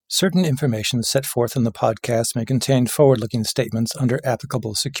Certain information set forth in the podcast may contain forward-looking statements under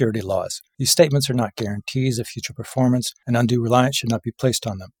applicable security laws. These statements are not guarantees of future performance, and undue reliance should not be placed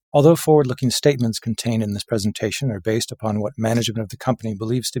on them. Although forward-looking statements contained in this presentation are based upon what management of the company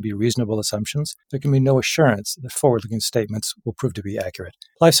believes to be reasonable assumptions, there can be no assurance that forward-looking statements will prove to be accurate.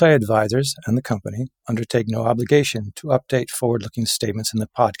 LifeSci Advisors and the company undertake no obligation to update forward-looking statements in the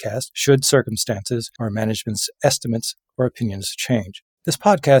podcast should circumstances or management's estimates or opinions change. This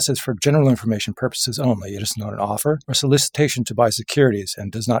podcast is for general information purposes only. It is not an offer or solicitation to buy securities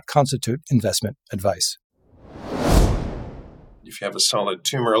and does not constitute investment advice. If you have a solid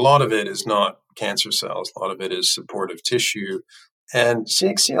tumor, a lot of it is not cancer cells. A lot of it is supportive tissue. And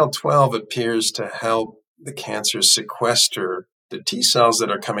CXCL12 appears to help the cancer sequester the T cells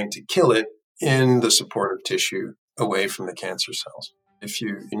that are coming to kill it in the supportive tissue away from the cancer cells. If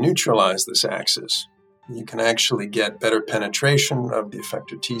you neutralize this axis, you can actually get better penetration of the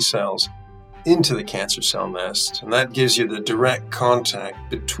effector T cells into the cancer cell nest, and that gives you the direct contact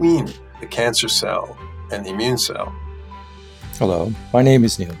between the cancer cell and the immune cell. Hello, my name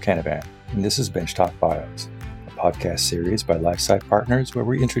is Neil Canavan, and this is Benchtop Bios, a podcast series by LifeSci Partners where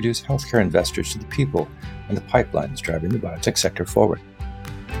we introduce healthcare investors to the people and the pipelines driving the biotech sector forward.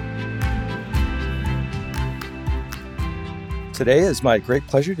 Today is my great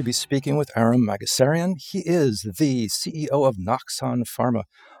pleasure to be speaking with Aram Mangasarian. He is the CEO of NOXXON Pharma.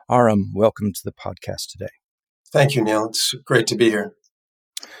 Aram, welcome to the podcast today. Thank you, Neil. It's great to be here.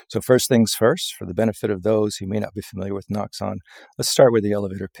 So first things first, for the benefit of those who may not be familiar with NOXXON, let's start with the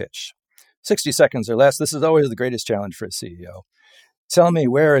elevator pitch. 60 seconds or less. This is always the greatest challenge for a CEO. Tell me,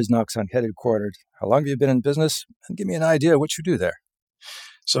 where is NOXXON headquartered? How long have you been in business? And give me an idea of what you do there.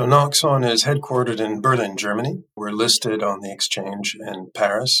 So NOXXON is headquartered in Berlin, Germany. We're listed on the exchange in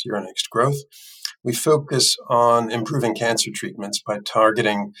Paris, Euronext Growth. We focus on improving cancer treatments by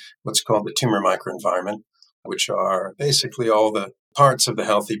targeting what's called the tumor microenvironment, which are basically all the parts of the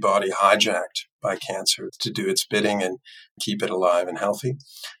healthy body hijacked by cancer to do its bidding and keep it alive and healthy.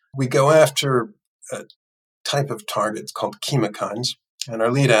 We go after a type of target called Chemokines, and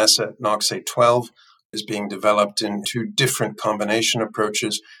our lead asset, NOXXON is being developed in two different combination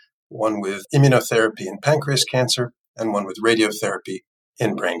approaches, one with immunotherapy in pancreas cancer and one with radiotherapy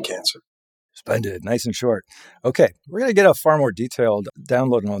in brain cancer. Splendid. Nice and short. Okay, we're going to get a far more detailed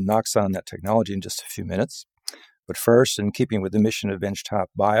download on NOXXON, that technology, in just a few minutes. But first, in keeping with the mission of Benchtop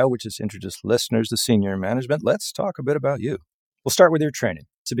Bio, which is to introduce listeners to senior management, let's talk a bit about you. We'll start with your training.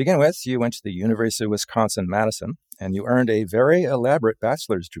 To begin with, you went to the University of Wisconsin-Madison, and you earned a very elaborate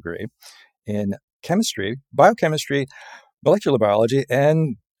bachelor's degree in chemistry, biochemistry, molecular biology,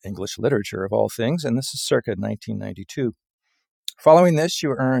 and English literature, of all things, and this is circa 1992. Following this,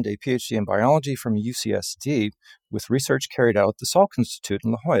 you earned a PhD in biology from UCSD with research carried out at the SALK Institute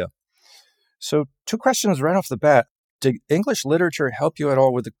in La Jolla. So, two questions right off the bat. Did English literature help you at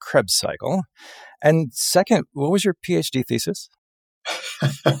all with the Krebs cycle? And second, what was your PhD thesis?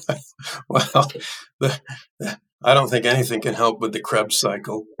 Well, I don't think anything can help with the Krebs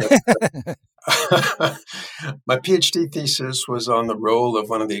cycle. My PhD thesis was on the role of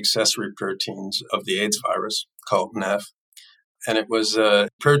one of the accessory proteins of the AIDS virus called NEF. And it was a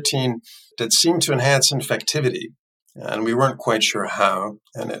protein that seemed to enhance infectivity. And we weren't quite sure how.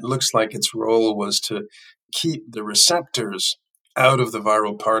 And it looks like its role was to keep the receptors out of the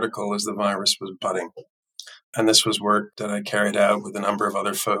viral particle as the virus was budding. And this was work that I carried out with a number of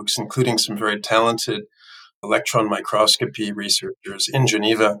other folks, including some very talented electron microscopy researchers in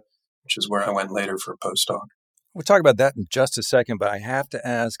Geneva, which is where I went later for a postdoc. We'll talk about that in just a second, but I have to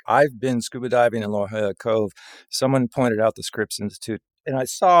ask, I've been scuba diving in Jolla Cove. Someone pointed out the Scripps Institute, and I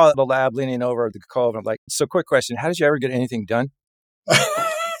saw the lab leaning over the cove, and I'm like, so quick question, how did you ever get anything done?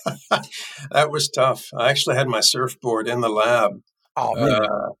 That was tough. I actually had my surfboard in the lab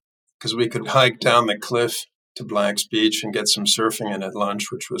because we could hike down the cliff to Black's Beach and get some surfing in at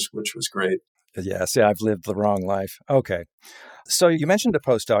lunch, which was great. Yeah, see, I've lived the wrong life. Okay. So you mentioned a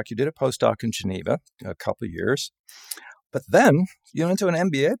postdoc. You did a postdoc in Geneva, a couple of years, but then you went into an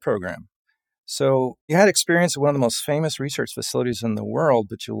MBA program. So you had experience at one of the most famous research facilities in the world,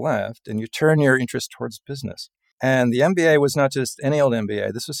 but you left and you turned your interest towards business. And the MBA was not just any old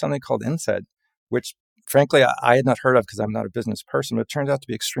MBA. This was something called INSEAD, which frankly I had not heard of because I'm not a business person, but it turned out to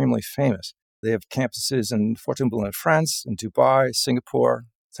be extremely famous. They have campuses in Fontainebleau, France, in Dubai, Singapore,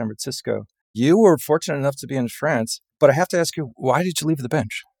 San Francisco. You were fortunate enough to be in France, but I have to ask you, why did you leave the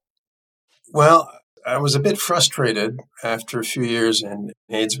bench? Well, I was a bit frustrated after a few years in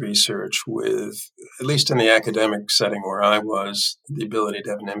AIDS research with, at least in the academic setting where I was, the ability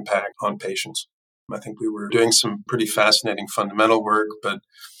to have an impact on patients. I think we were doing some pretty fascinating fundamental work, but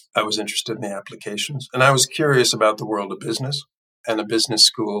I was interested in the applications, and I was curious about the world of business. And a business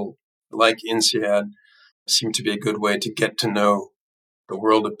school like INSEAD seemed to be a good way to get to know the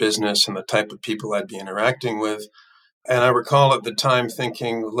world of business and the type of people I'd be interacting with. And I recall at the time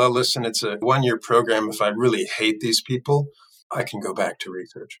thinking, well, listen, it's a 1-year program. If I really hate these people, I can go back to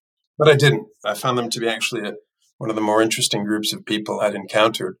research. But I didn't. I found them to be actually one of the more interesting groups of people I'd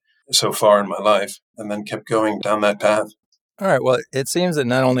encountered so far in my life, and then kept going down that path. All right. Well, it seems that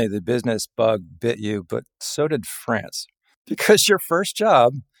not only the business bug bit you, but so did France. Because your first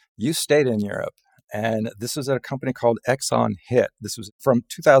job, you stayed in Europe. And this was at a company called NOXXON. This was from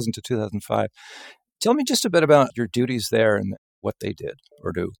 2000 to 2005. Tell me just a bit about your duties there and what they did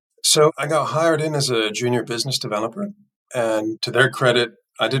or do. So I got hired in as a junior business developer. And to their credit,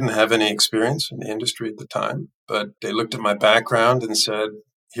 I didn't have any experience in the industry at the time, but they looked at my background and said,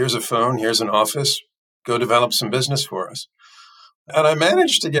 here's a phone, here's an office, go develop some business for us. And I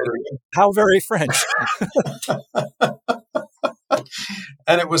managed to get it. How very French.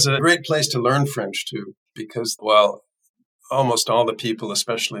 And it was a great place to learn French too, because while almost all the people,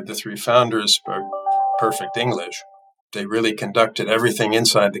 especially the 3 founders, spoke perfect English, they really conducted everything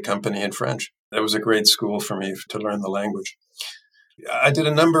inside the company in French. It was a great school for me to learn the language. I did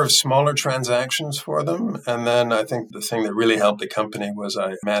a number of smaller transactions for them. And then I think the thing that really helped the company was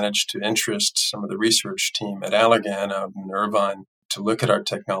I managed to interest some of the research team at Allergan out in Irvine to look at our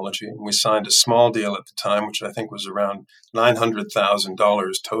technology. And we signed a small deal at the time, which I think was around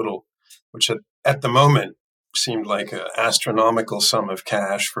 $900,000 total, which at the moment seemed like an astronomical sum of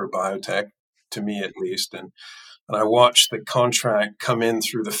cash for biotech, to me at least. And I watched the contract come in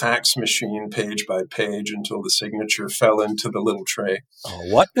through the fax machine page by page until the signature fell into the little tray.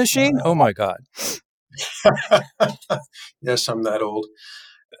 What machine? Oh, my God. Yes, I'm that old.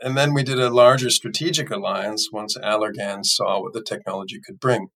 And then we did a larger strategic alliance once Allergan saw what the technology could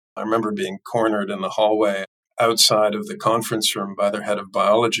bring. I remember being cornered in the hallway outside of the conference room by their head of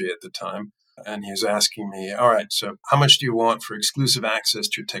biology at the time. And he was asking me, all right, so how much do you want for exclusive access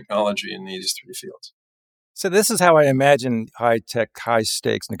to your technology in these 3 fields? So this is how I imagine high-tech,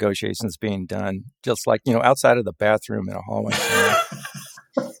 high-stakes negotiations being done, just like, outside of the bathroom in a hallway.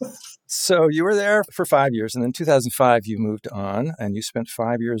 So you were there for 5 years, and in 2005, you moved on, and you spent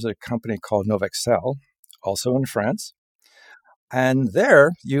 5 years at a company called NOXXON, also in France. And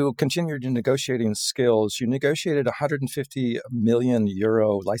there, you continued your negotiating skills. You negotiated a 150 million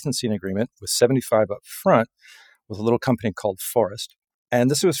euro licensing agreement with 75 up front with a little company called Forest. And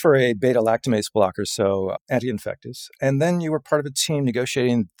this was for a beta-lactamase blocker, so anti-infectives. And then you were part of a team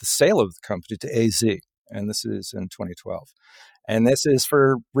negotiating the sale of the company to AZ. And this is in 2012. And this is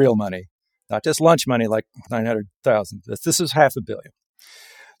for real money, not just lunch money like 900,000. This is $500 million.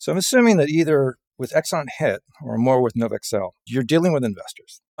 So I'm assuming that either with NOXXON or more with NOXXON, you're dealing with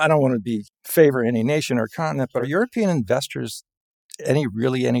investors. I don't want to favor any nation or continent, but are European investors any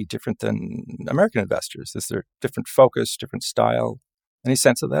different than American investors? Is there different focus, different style? Any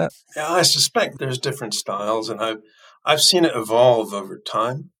sense of that? Yeah, I suspect there's different styles, and I've seen it evolve over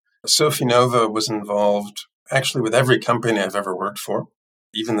time. Sophie Nova was involved actually with every company I've ever worked for,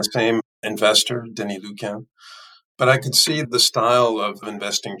 even the same investor, Denis Lucan. But I could see the style of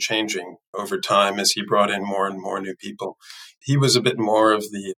investing changing over time as he brought in more and more new people. He was a bit more of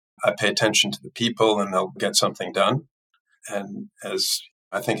I pay attention to the people and they'll get something done. And as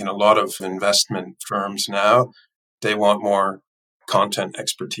I think in a lot of investment firms now, they want more content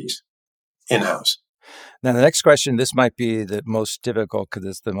expertise in-house. Now, the next question, this might be the most difficult because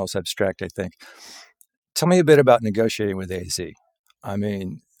it's the most abstract, I think. Tell me a bit about negotiating with AZ. I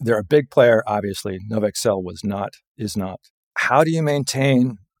mean, they're a big player, obviously. NOXXON is not. How do you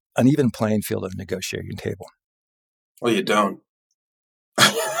maintain an even playing field at a negotiating table? Well, you don't.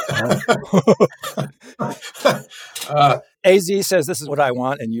 AZ says, this is what I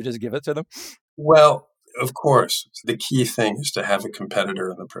want, and you just give it to them? Well, of course, the key thing is to have a competitor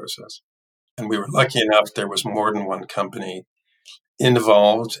in the process. And we were lucky enough there was more than one company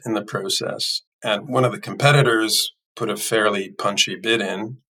involved in the process. And one of the competitors put a fairly punchy bid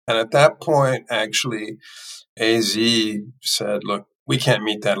in. And at that point, actually, AZ said, look, we can't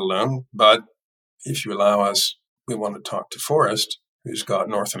meet that alone, but if you allow us, we want to talk to Forest, who's got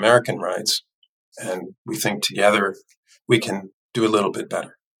North American rights, and we think together we can do a little bit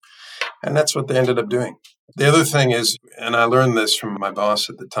better. And that's what they ended up doing. The other thing is, and I learned this from my boss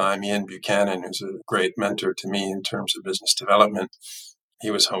at the time, Ian Buchanan, who's a great mentor to me in terms of business development.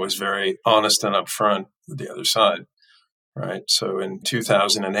 He was always very honest and upfront with the other side, right? So in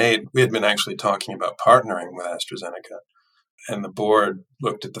 2008, we had been actually talking about partnering with AstraZeneca. And the board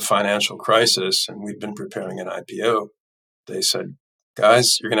looked at the financial crisis, and we'd been preparing an IPO. They said,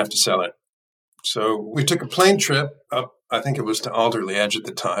 guys, you're going to have to sell it. So we took a plane trip up, I think it was to Alderley Edge at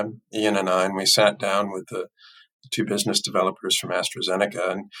the time, Ian and I, and we sat down with the two business developers from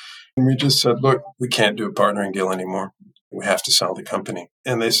AstraZeneca. And we just said, look, we can't do a partnering deal anymore. We have to sell the company.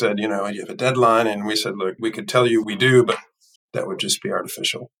 And they said, you have a deadline. And we said, look, we could tell you we do, but that would just be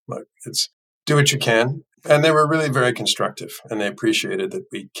artificial. Look, it's do what you can. And they were really very constructive. And they appreciated that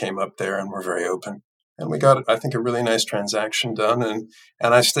we came up there and were very open. And we got, I think, a really nice transaction done. And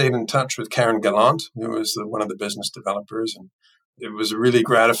I stayed in touch with Karen Gallant, who was one of the business developers. And it was really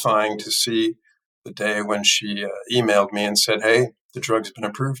gratifying to see the day when she emailed me and said, hey, the drug's been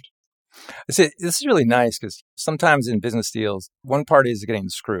approved. See, this is really nice because sometimes in business deals, one party is getting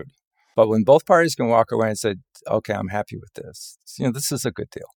screwed. But when both parties can walk away and say, okay, I'm happy with this, this is a good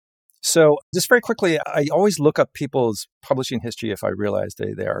deal. So just very quickly, I always look up people's publishing history if I realize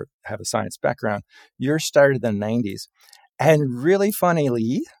they have a science background. Yours started in the 90s. And really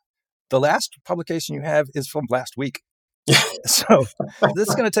funnily, the last publication you have is from last week. So this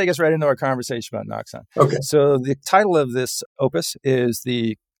is going to take us right into our conversation about NOXXON. Okay. So the title of this opus is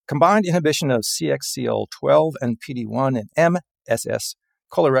the Combined Inhibition of CXCL12 and PD-1 in MSS,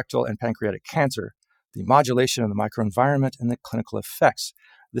 colorectal and pancreatic cancer, the modulation of the microenvironment and the clinical effects.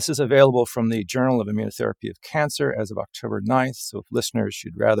 This is available from the Journal of Immunotherapy of Cancer as of October 9th. So if listeners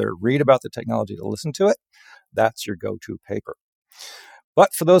should rather read about the technology to listen to it, that's your go-to paper.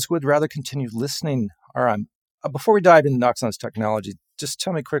 But for those who would rather continue listening, Aram, before we dive into NOXXON's technology, just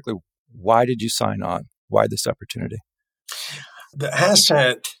tell me quickly, why did you sign on? Why this opportunity? The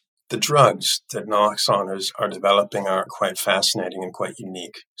asset, the drugs that NOXXON are developing are quite fascinating and quite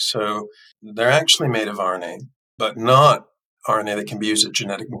unique. So they're actually made of RNA, but not RNA that can be used as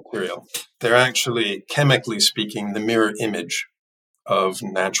genetic material. They're actually, chemically speaking, the mirror image of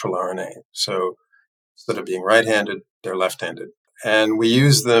natural RNA. So instead of being right-handed, they're left-handed. And we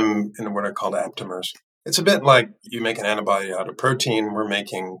use them in what are called aptamers. It's a bit like you make an antibody out of protein. We're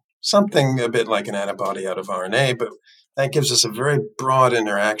making something a bit like an antibody out of RNA, but that gives us a very broad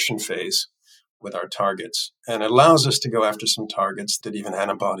interaction phase with our targets and allows us to go after some targets that even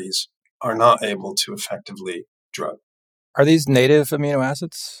antibodies are not able to effectively drug. Are these native amino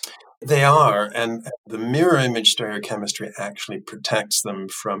acids? They are, and the mirror image stereochemistry actually protects them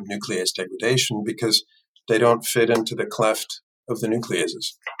from nuclease degradation because they don't fit into the cleft of the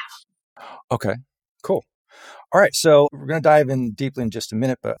nucleases. Okay, cool. All right, so we're going to dive in deeply in just a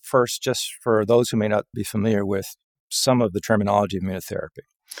minute, but first, just for those who may not be familiar with some of the terminology of immunotherapy.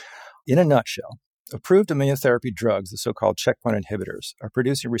 In a nutshell, approved immunotherapy drugs, the so-called checkpoint inhibitors, are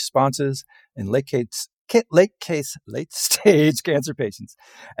producing responses in late-stage cancer patients.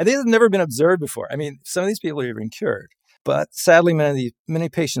 And these have never been observed before. I mean, some of these people are even cured. But sadly, many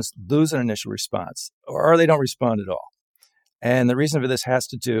patients lose an initial response, or they don't respond at all. And the reason for this has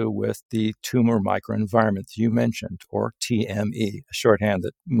to do with the tumor microenvironment that you mentioned, or TME, a shorthand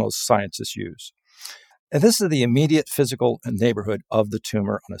that most scientists use. And this is the immediate physical neighborhood of the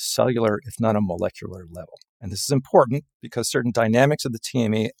tumor on a cellular, if not a molecular level. And this is important because certain dynamics of the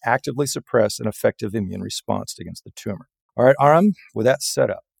TME actively suppress an effective immune response against the tumor. All right, Aram, with that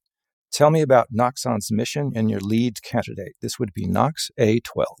set up, tell me about NOXXON's mission and your lead candidate. This would be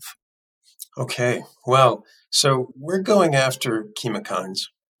NOXA12. Okay, well, so we're going after chemokines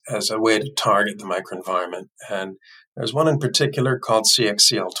as a way to target the microenvironment. And there's one in particular called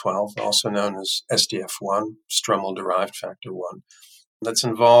CXCL12, also known as SDF1, stromal-derived factor 1, that's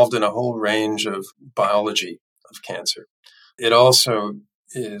involved in a whole range of biology of cancer. It also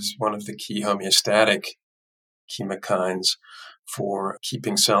is one of the key homeostatic chemokines for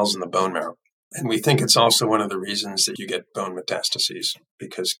keeping cells in the bone marrow. And we think it's also one of the reasons that you get bone metastases,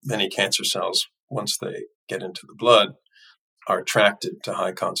 because many cancer cells, once they get into the blood, are attracted to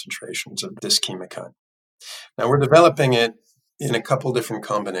high concentrations of this chemokine. Now, we're developing it in a couple different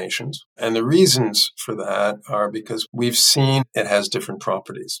combinations. And the reasons for that are because we've seen it has different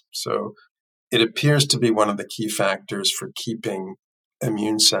properties. So it appears to be one of the key factors for keeping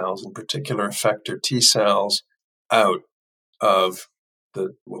immune cells, in particular effector T cells, out of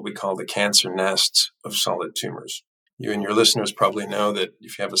what we call the cancer nests of solid tumors. You and your listeners probably know that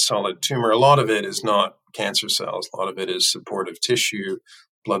if you have a solid tumor, a lot of it is not cancer cells. A lot of it is supportive tissue,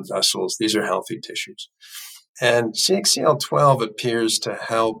 blood vessels. These are healthy tissues. And CXCL12 appears to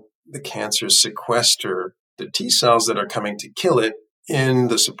help the cancer sequester the T cells that are coming to kill it in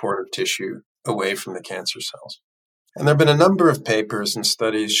the supportive tissue away from the cancer cells. And there have been a number of papers and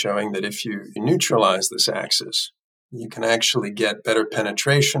studies showing that if you neutralize this axis, you can actually get better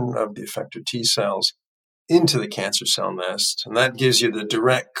penetration of the effector T cells into the cancer cell nest. And that gives you the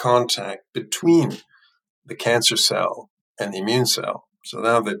direct contact between the cancer cell and the immune cell. So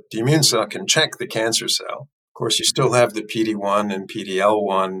now that the immune cell can check the cancer cell, of course, you still have the PD-1 and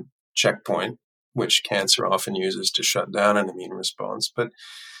PD-L1 checkpoint, which cancer often uses to shut down an immune response. But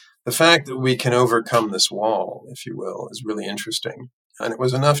the fact that we can overcome this wall, if you will, is really interesting. And it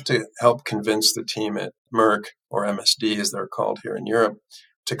was enough to help convince the team at Merck, or MSD as they're called here in Europe,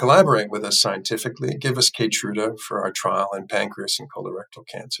 to collaborate with us scientifically, give us Keytruda for our trial in pancreas and colorectal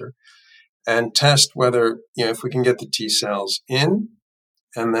cancer, and test whether, if we can get the T cells in,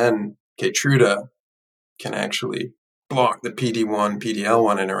 and then Keytruda can actually block the PD-1,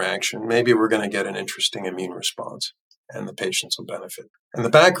 PD-L1 interaction, maybe we're going to get an interesting immune response and the patients will benefit. And the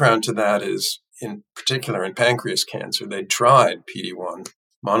background to that is, in particular in pancreas cancer, they tried PD-1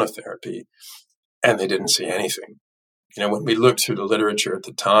 monotherapy and they didn't see anything. When we looked through the literature at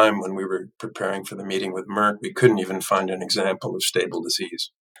the time when we were preparing for the meeting with Merck, we couldn't even find an example of stable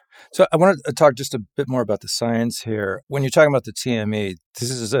disease. So I want to talk just a bit more about the science here. When you're talking about the TME, this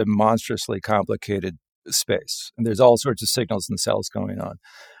is a monstrously complicated space. And there's all sorts of signals in the cells going on.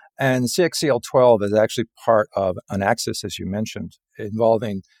 And CXCL12 is actually part of an axis, as you mentioned,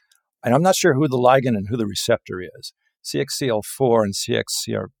 involving, and I'm not sure who the ligand and who the receptor is, CXCL4 and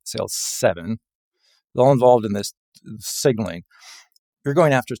CXCL7, all involved in this signaling. You're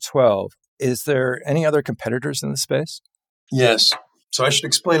going after 12. Is there any other competitors in the space? Yes. So I should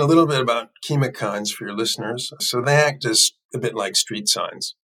explain a little bit about chemokines for your listeners. So they act as a bit like street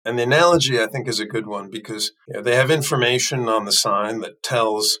signs. And the analogy, I think, is a good one because they have information on the sign that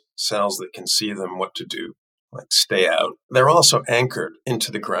tells cells that can see them what to do, like stay out. They're also anchored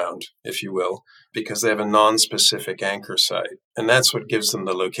into the ground, if you will, because they have a non-specific anchor site. And that's what gives them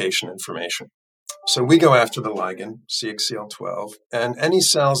the location information. So we go after the ligand, CXCL12, and any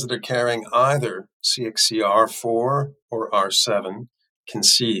cells that are carrying either CXCR4 or R7 can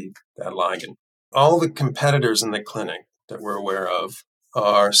see that ligand. All the competitors in the clinic that we're aware of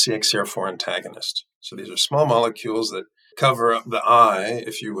are CXCR4 antagonists. So these are small molecules that cover up the eye,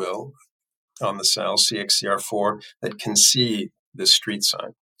 if you will, on the cell, CXCR4, that can see this street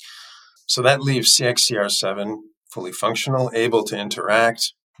sign. So that leaves CXCR7 fully functional, able to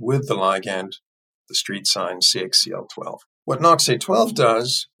interact with the ligand, the street sign CXCL12. What NOXXA12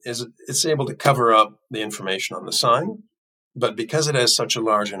 does is it's able to cover up the information on the sign, but because it has such a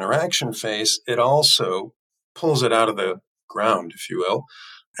large interaction phase, it also pulls it out of the ground, if you will,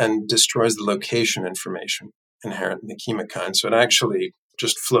 and destroys the location information inherent in the chemokine. So it actually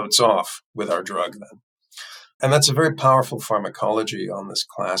just floats off with our drug then. And that's a very powerful pharmacology on this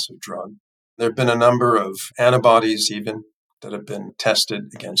class of drug. There have been a number of antibodies even that have been tested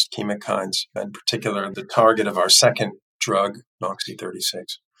against chemokines, in particular the target of our second drug,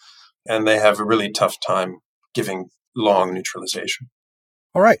 NOXY36. And they have a really tough time giving long neutralization.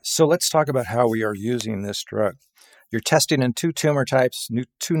 All right, so let's talk about how we are using this drug. You're testing in two tumor types,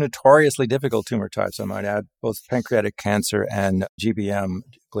 two notoriously difficult tumor types, I might add, both pancreatic cancer and GBM,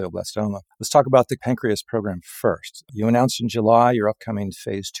 glioblastoma. Let's talk about the pancreas program first. You announced in July your upcoming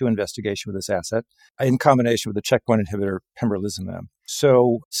phase 2 investigation with this asset in combination with the checkpoint inhibitor pembrolizumab.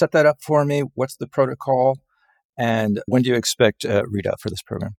 So set that up for me. What's the protocol? And when do you expect a readout for this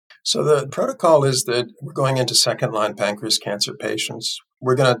program? So the protocol is that we're going into second-line pancreas cancer patients.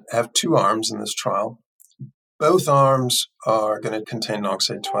 We're going to have 2 arms in this trial. Both arms are going to contain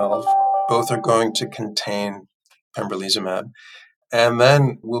NOXXA12. Both are going to contain pembrolizumab. And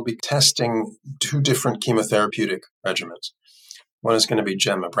then we'll be testing 2 different chemotherapeutic regimens. One is going to be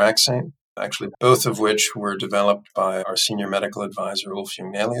Gem-Abraxane, actually both of which were developed by our senior medical advisor, Ulf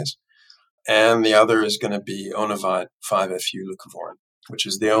Jungnelius. And the other is going to be Onivite 5-FU leucovorin, which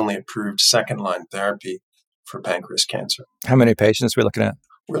is the only approved second-line therapy for pancreas cancer. How many patients are we looking at?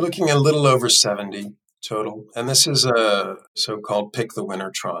 We're looking at a little over 70 total. And this is a so-called pick the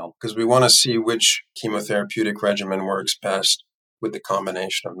winner trial because we want to see which chemotherapeutic regimen works best with the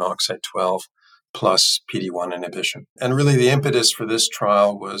combination of NOXXA12 plus PD-1 inhibition. And really the impetus for this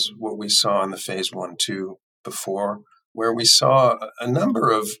trial was what we saw in the phase 1/2 before, where we saw a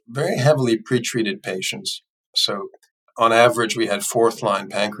number of very heavily pretreated patients. So on average, we had 4th-line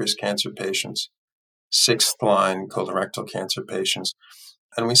pancreas cancer patients, 6th-line colorectal cancer patients,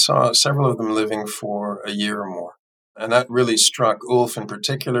 and we saw several of them living for a year or more. And that really struck Ulf in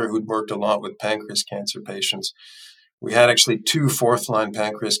particular, who'd worked a lot with pancreas cancer patients. We had actually 2 4th-line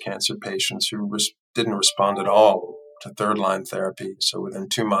pancreas cancer patients who didn't respond at all to 3rd-line therapy. So within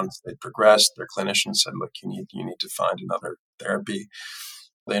 2 months, they progressed. Their clinician said, look, you need to find another therapy.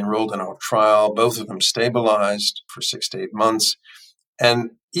 They enrolled in our trial. Both of them stabilized for 6 to 8 months.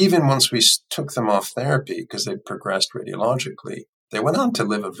 And even once we took them off therapy, because they progressed radiologically, they went on to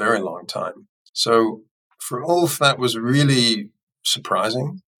live a very long time. So For Ulf, that was really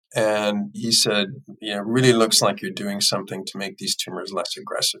surprising. And he said, it really looks like you're doing something to make these tumors less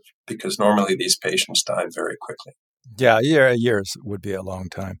aggressive, because normally these patients die very quickly. Yeah, years would be a long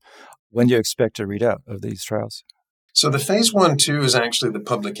time. When do you expect a readout of these trials? So the phase 1/2 is actually the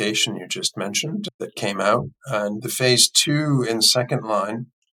publication you just mentioned that came out. And the phase 2 in second line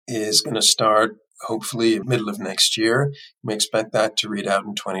is going to start hopefully middle of next year. We expect that to read out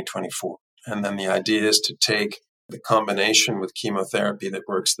in 2024. And then the idea is to take the combination with chemotherapy that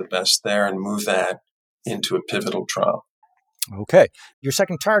works the best there and move that into a pivotal trial. Okay. Your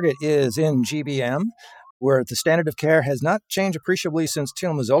second target is in GBM, where the standard of care has not changed appreciably since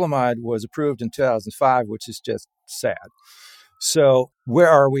temozolomide was approved in 2005, which is just sad. So where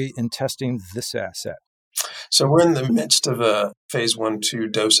are we in testing this asset? So we're in the midst of a phase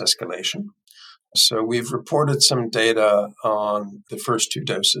 1/2 dose escalation. So we've reported some data on the first 2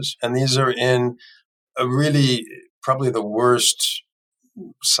 doses, and these are in a really probably the worst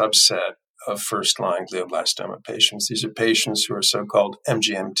subset of first-line glioblastoma patients. These are patients who are so-called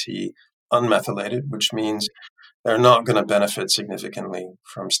MGMT unmethylated, which means they're not going to benefit significantly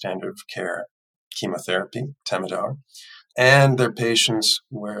from standard of care chemotherapy, Temodar, and they're patients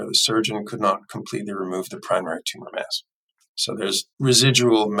where the surgeon could not completely remove the primary tumor mass. So there's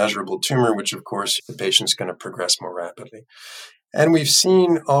residual measurable tumor, which of course the patient's going to progress more rapidly. And we've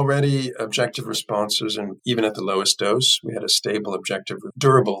seen already objective responses, and even at the lowest dose, we had a stable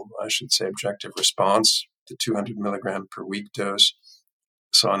durable response, the 200 milligram per week dose.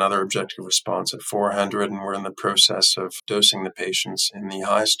 Saw another objective response at 400, and we're in the process of dosing the patients in the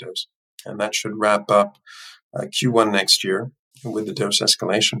highest dose. And that should wrap up Q1 next year with the dose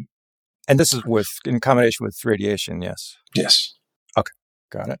escalation. And this is in combination with radiation, yes? Yes. Okay,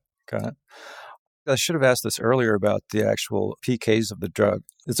 got it. I should have asked this earlier about the actual PKs of the drug.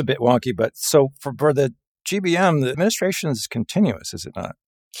 It's a bit wonky, but so for the GBM, the administration is continuous, is it not?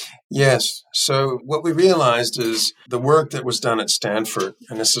 Yes. So what we realized is the work that was done at Stanford,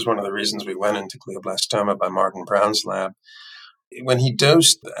 and this is one of the reasons we went into glioblastoma by Martin Brown's lab. When he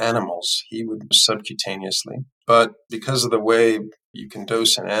dosed the animals, he would subcutaneously, but because of the way you can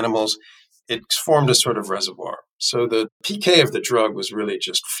dose in animals, it formed a sort of reservoir. So the PK of the drug was really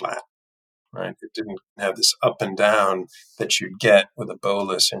just flat, right? It didn't have this up and down that you'd get with a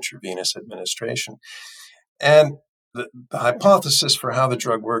bolus intravenous administration. And the hypothesis for how the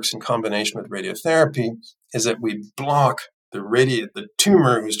drug works in combination with radiotherapy is that we block the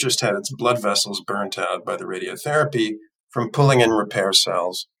tumor who's just had its blood vessels burnt out by the radiotherapy from pulling in repair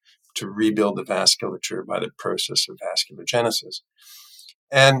cells to rebuild the vasculature by the process of vasculogenesis.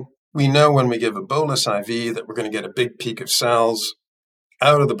 And we know when we give a bolus IV that we're going to get a big peak of cells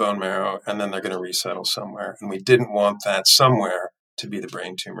out of the bone marrow, and then they're going to resettle somewhere. And we didn't want that somewhere to be the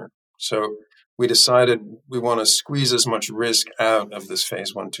brain tumor. So we decided we want to squeeze as much risk out of this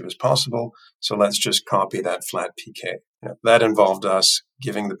phase 1/2 as possible. So let's just copy that flat PK. That involved us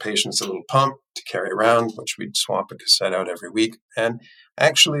giving the patients a little pump to carry around, which we'd swap a cassette out every week. And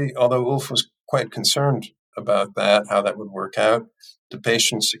actually, although Ulf was quite concerned about that, how that would work out, the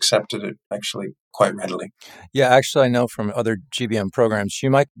patients accepted it actually quite readily. Yeah, actually, I know from other GBM programs, you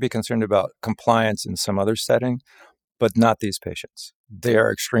might be concerned about compliance in some other setting, but not these patients. They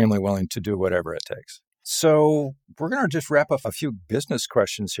are extremely willing to do whatever it takes. So we're going to just wrap up a few business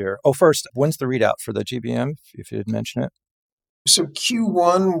questions here. Oh, first, when's the readout for the GBM, if you did mention it? So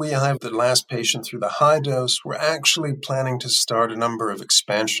Q1, we have the last patient through the high dose. We're actually planning to start a number of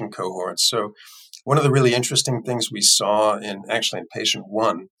expansion cohorts. So one of the really interesting things we saw in patient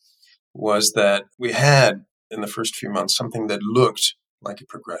 1 was that we had in the first few months something that looked like a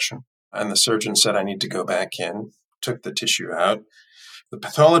progression. And the surgeon said, I need to go back in, took the tissue out. The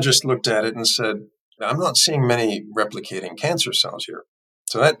pathologist looked at it and said, I'm not seeing many replicating cancer cells here.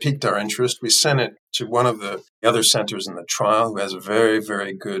 So that piqued our interest. We sent it to one of the other centers in the trial who has a very,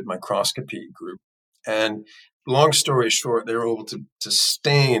 very good microscopy group. And long story short, they were able to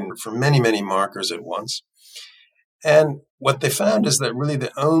stain for many, many markers at once. And what they found is that really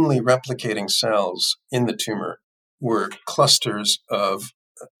the only replicating cells in the tumor were clusters of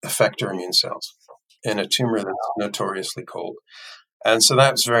effector immune cells in a tumor that's notoriously cold. And so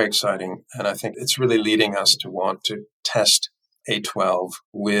that's very exciting. And I think it's really leading us to want to test A12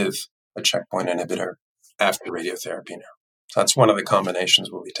 with a checkpoint inhibitor after radiotherapy now. So that's one of the combinations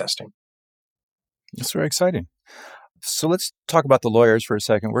we'll be testing. That's very exciting. So let's talk about the lawyers for a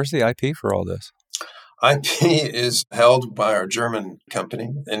second. Where's the IP for all this? IP is held by our German company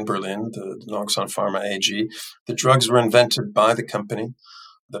in Berlin, the NOXXON Pharma AG. The drugs were invented by the company.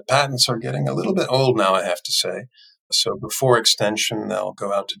 The patents are getting a little bit old now, I have to say. So before extension, they'll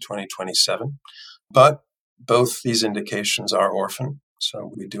go out to 2027. But Both these indications are orphan,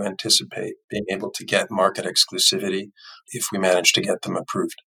 so we do anticipate being able to get market exclusivity if we manage to get them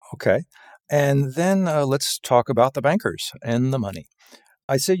approved. Okay. And then let's talk about the bankers and the money.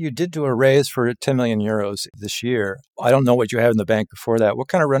 I see you did do a raise for 10 million euros this year. I don't know what you have in the bank before that. What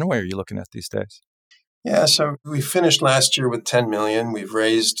kind of runway are you looking at these days? Yeah, so we finished last year with 10 million. We've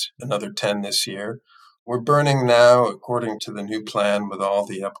raised another 10 this year. We're burning now, according to the new plan with all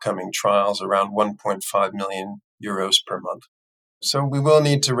the upcoming trials, around 1.5 million euros per month. So we will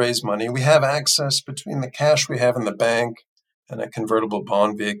need to raise money. We have access between the cash we have in the bank and a convertible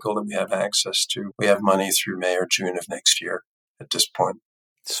bond vehicle that we have access to. We have money through May or June of next year at this point.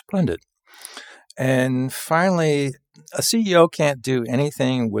 Splendid. And finally, a CEO can't do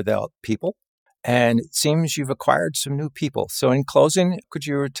anything without people. And it seems you've acquired some new people. So in closing, could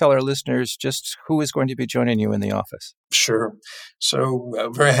you tell our listeners just who is going to be joining you in the office? Sure. So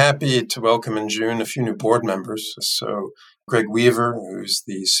very happy to welcome in June a few new board members. So Greg Weaver, who's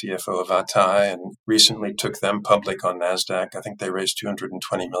the CFO of Atai and recently took them public on NASDAQ. I think they raised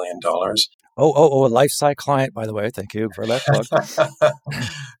 $220 million. Oh, a LifeSci client, by the way. Thank you for that plug.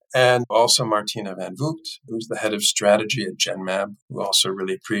 And also Martina van Voogd, who's the head of strategy at Genmab, who also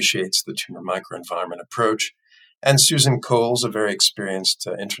really appreciates the tumor microenvironment approach. And Susan Coles, a very experienced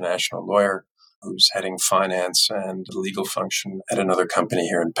international lawyer who's heading finance and the legal function at another company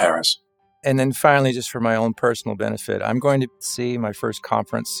here in Paris. And then finally, just for my own personal benefit, I'm going to see my first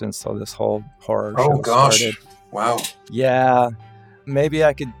conference since all this whole horror show started. Wow. Yeah. Maybe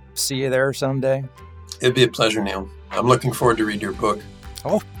I could see you there someday. It'd be a pleasure, Neil. I'm looking forward to read your book.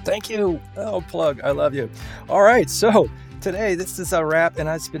 Oh, thank you. Oh, plug. I love you. All right. So today, this is a wrap, and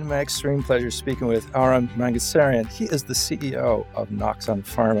it's been my extreme pleasure speaking with Aram Mangasarian. He is the CEO of NOXXON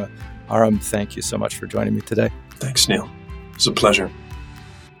Pharma. Aram, thank you so much for joining me today. Thanks, Neil. It's a pleasure.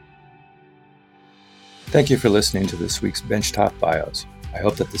 Thank you for listening to this week's Benchtop Bios. I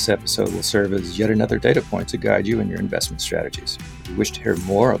hope that this episode will serve as yet another data point to guide you in your investment strategies. If you wish to hear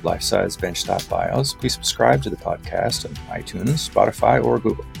more of life-size Benchtop Bios, please subscribe to the podcast on iTunes, Spotify, or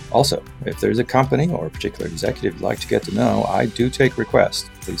Google. Also, if there's a company or a particular executive you'd like to get to know, I do take requests.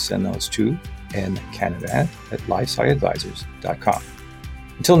 Please send those to ncanavan@lifesciadvisors.com.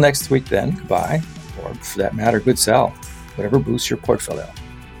 Until next week then, goodbye, or for that matter, good sell, whatever boosts your portfolio.